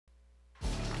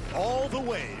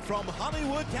away from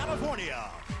Hollywood, California,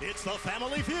 it's the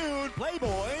Family Feud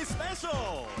Playboy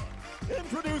Special.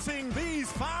 Introducing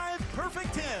these 5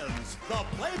 perfect 10s, the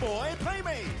Playboy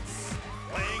Playmates.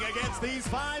 Playing against these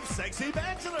 5 sexy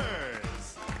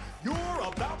bachelors. You're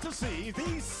about to see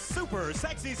these super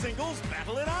sexy singles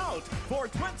battle it out for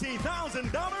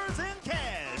 $20,000 in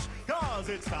cash. Cause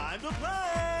it's time to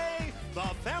play the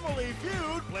Family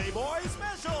Feud Playboy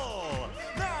Special.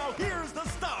 Now here's the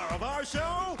star of our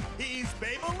show. He's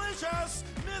Babelicious,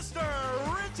 Mr.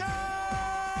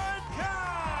 Richard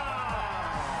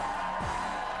Cobb.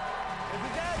 Is he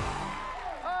dead?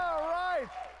 All right.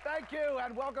 Thank you,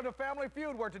 and welcome to Family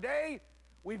Feud, where today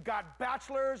we've got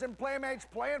bachelors and playmates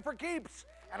playing for keeps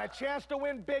and a chance to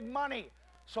win big money.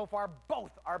 So far,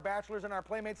 both our bachelors and our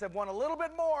playmates have won a little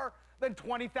bit more than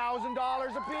 $20,000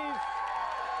 apiece.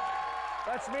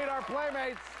 Let's meet our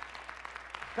playmates.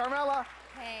 Carmella.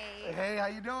 Hey. Hey, how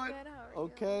you doing? Good, how are you?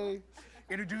 Okay.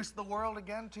 Introduce the world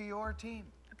again to your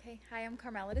team. Okay, hi, I'm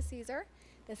Carmella DeCesare.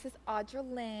 This is Audra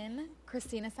Lynn,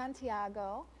 Christina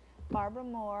Santiago, Barbara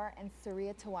Moore, and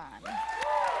Serria Tawan.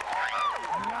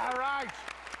 All right.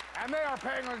 And they are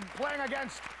playing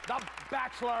against the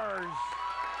Bachelors.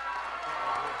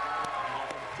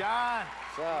 John.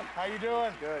 What's up? How you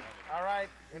doing? Good. All right.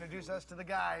 Introduce us to the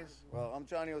guys. Well, I'm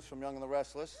Johnny O's from Young and the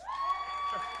Restless.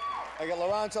 I got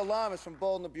Lorenzo Lamas from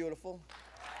Bold and the Beautiful.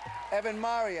 Evan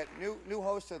Marriott, new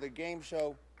host of the game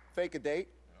show Fake a Date.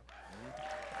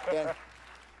 Then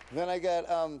I got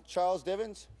Charles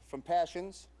Divins from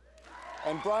Passions.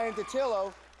 And Bryan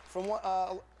Dattillo from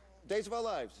Days of Our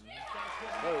Lives.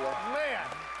 There we go. Man,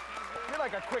 you're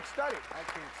like a quick study. I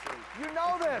can't see. You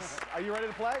know this. Are you ready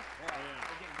to play? Yeah.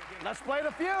 Let's play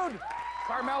the feud.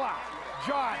 Carmella,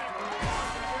 John.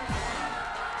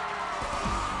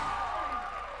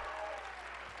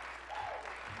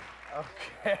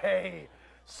 Okay.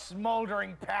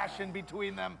 Smoldering passion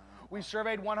between them. We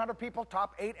surveyed 100 people.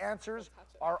 Top 8 answers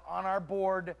are on our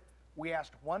board. We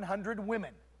asked 100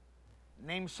 women.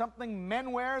 Name something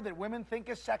men wear that women think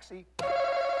is sexy.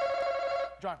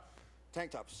 John.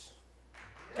 Tank tops.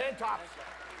 Tank tops.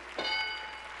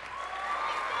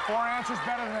 4 answers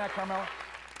better than that, Carmella.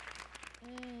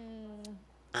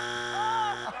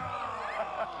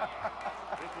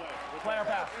 Play or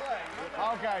pass?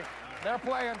 Okay, they're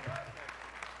playing.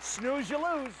 Snooze, you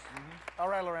lose. All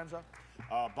right, Lorenzo.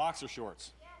 Boxer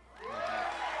shorts.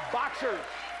 Boxers.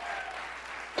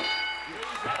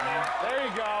 There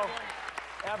you go.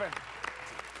 Evan.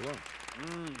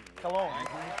 Cologne. Cologne.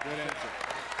 Good answer.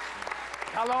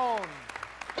 Cologne.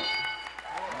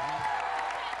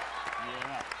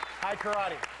 Yeah. High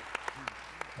karate.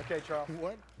 Okay, Charles.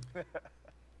 What?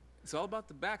 It's all about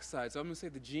the backside, so I'm gonna say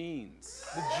the jeans.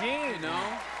 The jeans. You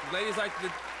know, ladies like the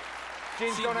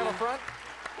Jeans don't have a front?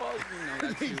 Well, you know,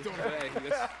 that's Jeans don't have hey,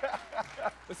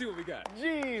 let's see what we got.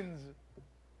 Jeans.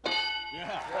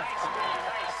 Yeah.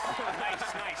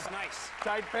 Nice.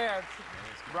 Tight pants.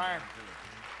 Brian.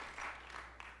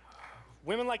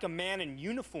 Women like a man in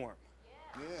uniform.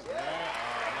 Yeah.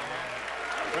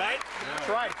 Right? That's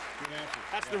right. Good answer.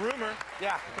 That's the rumor.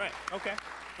 Yeah. Right, okay.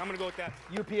 I'm gonna go with that.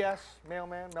 UPS,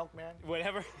 mailman, milkman.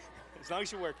 Whatever, as long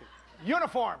as you're working.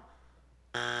 Uniform.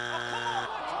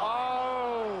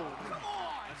 Oh.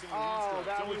 Oh,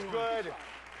 that was good.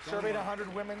 Surveyed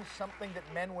 100 women, something that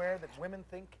men wear that women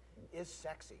think is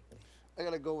sexy. I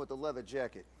gotta go with the leather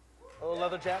jacket. Oh,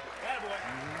 leather jacket. Attaboy.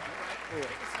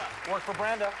 Work for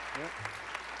Brenda.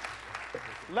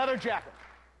 Leather jacket.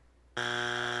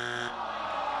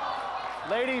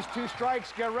 Ladies, 2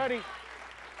 strikes, get ready.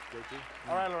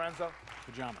 All right, Lorenzo.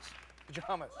 Pajamas.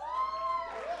 Pajamas.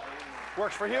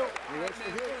 Works for you. Works for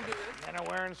you. Men are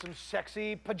wearing some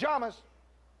sexy pajamas.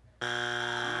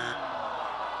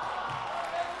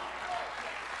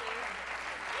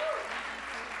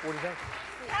 What do you think?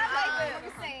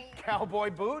 Cowboy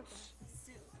boots.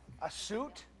 A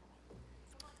suit.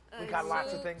 We got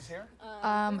lots of things here.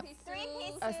 A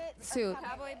suit.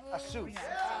 A suit.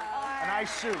 A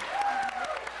nice suit.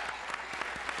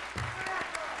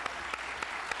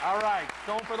 All right,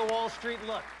 going for the Wall Street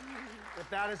look. If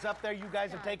that is up there, you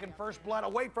guys have taken first blood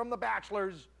away from the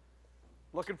Bachelors.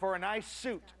 Looking for a nice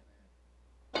suit.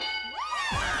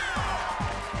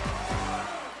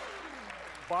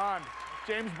 Bond,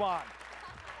 James Bond.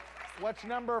 What's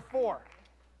number 4?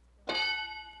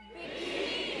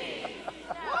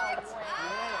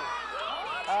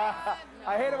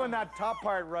 I hate it when that top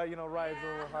part, rides a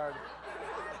little hard.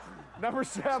 Number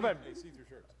 7. See-through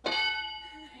shirts.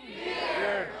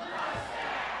 Good.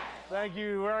 Thank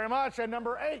you very much. And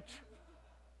number 8.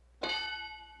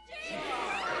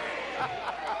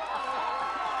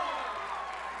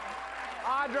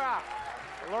 Audra,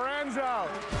 Lorenzo.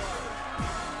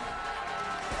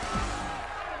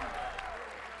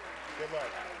 Good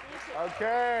luck.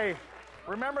 Okay.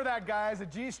 Remember that, guys, a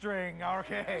G-string.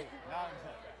 Okay.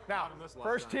 Now,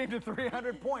 first team to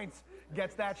 300 points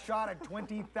gets that shot at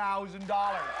 $20,000.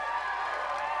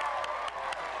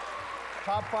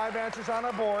 Top 5 answers on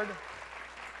our board.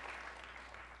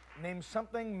 Name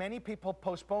something many people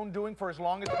postpone doing for as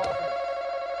long as possible.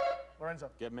 Lorenzo.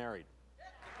 Get married.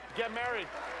 Get married.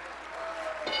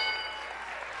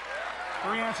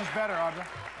 3 answers better, Audra.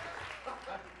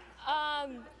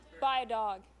 Buy a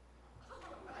dog.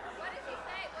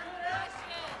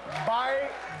 Buy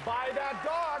that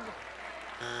dog.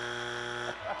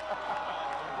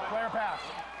 Player pass.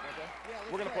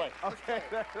 We're gonna play. Okay,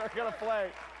 they're gonna play.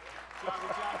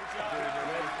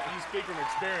 You speak from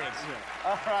experience.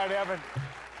 All right, Evan.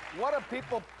 What do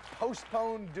people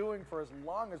postpone doing for as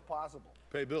long as possible?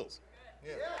 Pay bills.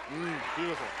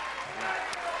 Beautiful.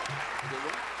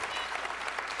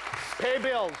 Pay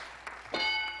bills.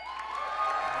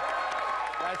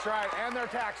 That's right, and their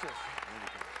taxes.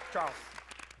 Charles,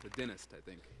 The dentist, I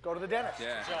think. go to the dentist.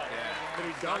 Yeah.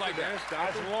 Don't like that.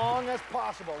 As long as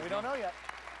possible. We don't know yet.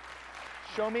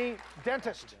 Show me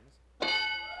dentist.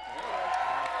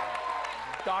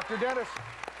 Doctor, dentist.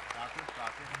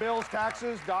 Doctor. Bills,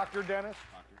 taxes, doctor, dentist.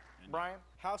 Brian?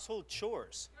 Household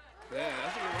chores. Yeah,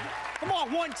 that's a good one. Come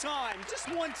on, one time. Just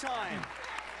one time.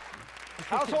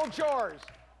 Household chores.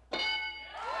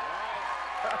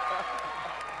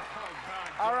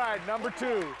 All right, number 2.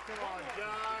 Come on,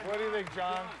 John. What do you think,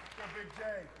 John? Big J.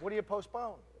 What do you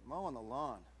postpone? Mowing the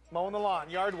lawn. Mowing the lawn,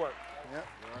 yard work. Yep.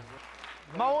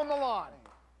 Mowing the lawn.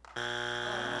 All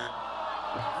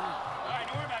right,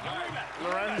 don't worry about it. Don't worry about it.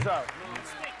 Lorenzo.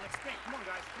 Let's think. Come on,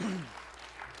 guys.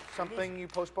 Something you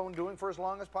postpone doing for as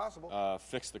long as possible.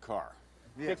 Fix the car.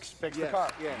 Fix the Yes,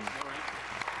 car. yes.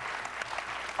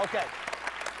 Okay.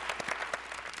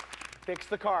 Fix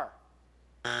the car.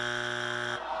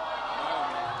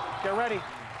 Get ready.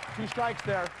 2 strikes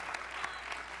there.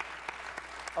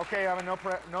 Okay, Evan, no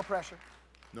pressure.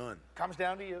 None. Comes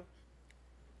down to you.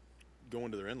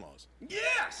 Going to their in-laws.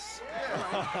 Yes!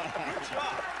 Good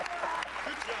job.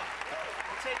 We'll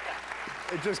take that.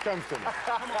 It just comes to me.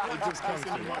 It just comes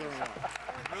to me.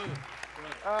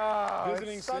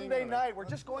 Visiting, It's Sunday seeing, night. We're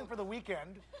just going for the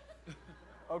weekend.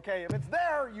 Okay, if it's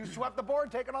there, you swept the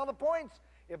board, taking all the points.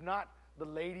 If not, the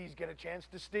ladies get a chance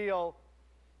to steal.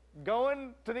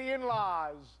 Going to the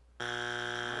in-laws.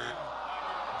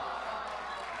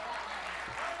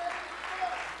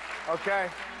 Okay.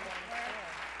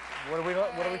 What are we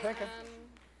thinking?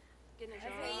 Getting a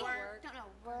job.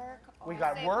 Work. We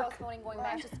got work. Postponing going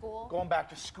back to school. Going back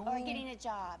to school. Or getting a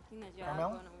job. Getting a job. Carmel?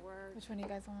 Going to work. Which one do you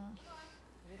guys want?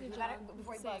 You gotta,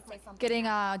 before you say something. Getting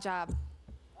a job.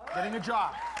 Getting a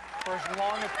job for as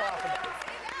long as possible.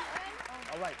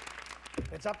 All right.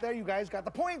 It's up there. You guys got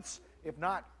the points. If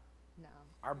not, No.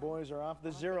 our boys are off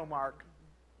the 0 mark.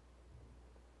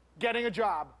 Getting a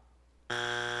job.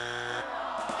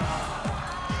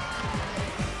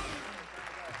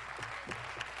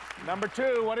 Number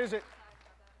 2, what is it?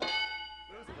 Oh.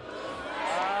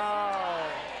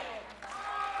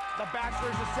 The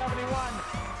Bachelors is 71.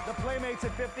 The Playmates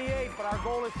at 58, but our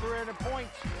goal is 300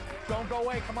 points. Don't go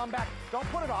away. Come on back. Don't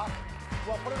put it off.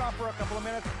 Well, put it off for a couple of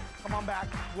minutes. Come on back.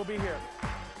 We'll be here.